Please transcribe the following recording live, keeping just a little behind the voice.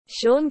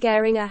Sean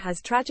Garinger has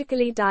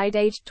tragically died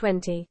aged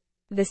 20.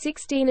 The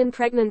 16 and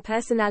pregnant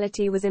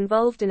personality was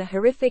involved in a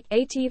horrific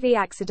ATV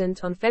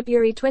accident on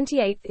February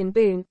 28 in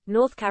Boone,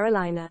 North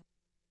Carolina.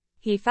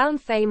 He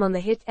found fame on the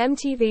hit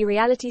MTV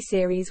reality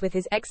series with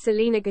his ex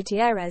Selena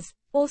Gutierrez,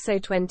 also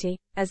 20,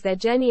 as their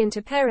journey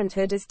into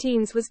parenthood as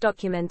teens was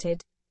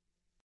documented.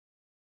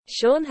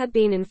 Sean had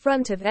been in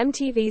front of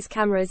MTV's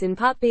cameras in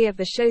Part B of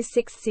the show's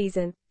 6th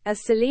season,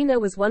 as Selena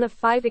was one of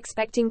 5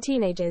 expecting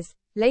teenagers,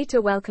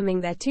 later welcoming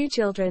their 2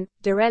 children,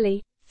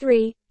 Dorelli,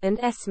 3, and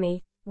Esme,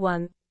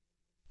 1.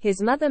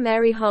 His mother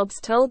Mary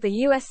Hobbs told the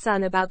U.S.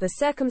 Sun about the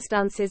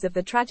circumstances of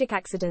the tragic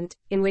accident,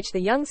 in which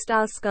the young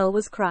star's skull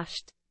was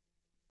crushed.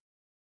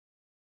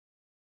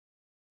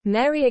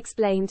 Mary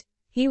explained,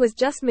 "He was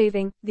just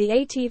moving the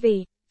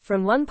ATV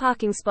from one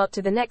parking spot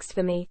to the next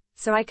for me,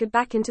 so I could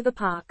back into the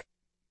park.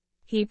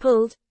 He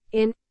pulled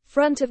in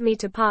front of me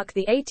to park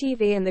the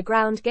ATV and the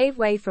ground gave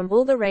way from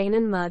all the rain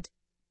and mud."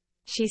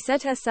 She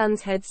said her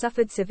son's head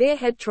suffered severe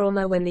head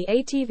trauma when the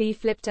ATV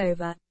flipped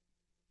over.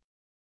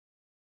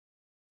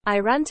 "I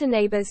ran to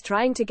neighbors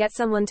trying to get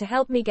someone to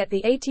help me get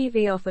the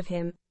ATV off of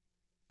him.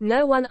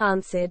 No one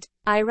answered.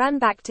 I ran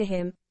back to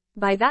him.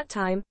 By that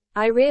time,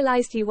 I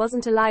realized he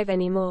wasn't alive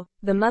anymore,"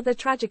 the mother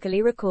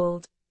tragically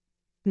recalled.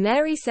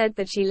 Mary said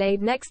that she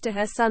laid next to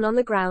her son on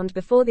the ground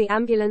before the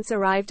ambulance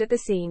arrived at the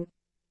scene.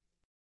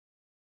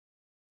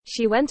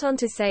 She went on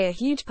to say, "A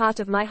huge part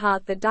of my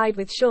heart that died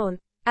with Sean,"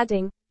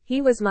 adding, "He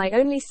was my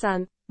only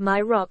son,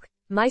 my rock,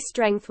 my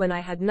strength when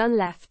I had none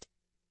left."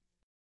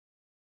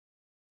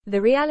 The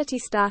reality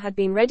star had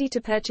been ready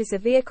to purchase a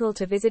vehicle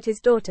to visit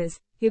his daughters,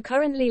 who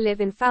currently live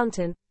in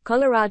Fountain,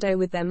 Colorado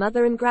with their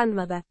mother and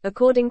grandmother,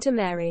 according to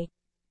Mary.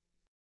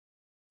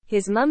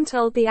 His mum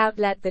told the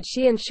outlet that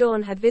she and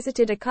Sean had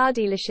visited a car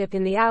dealership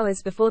in the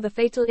hours before the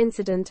fatal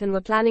incident and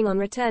were planning on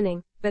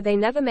returning, but they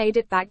never made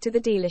it back to the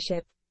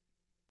dealership.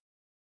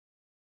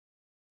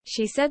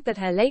 She said that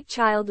her late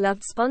child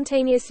loved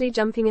spontaneously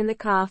jumping in the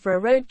car for a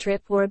road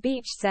trip or a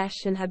beach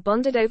sesh and had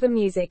bonded over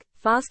music,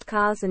 fast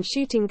cars and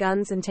shooting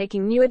guns and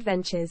taking new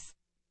adventures.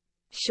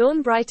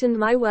 "Sean brightened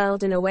my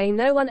world in a way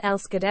no one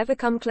else could ever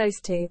come close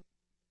to.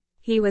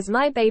 He was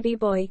my baby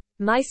boy,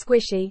 my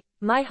squishy,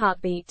 my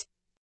heartbeat."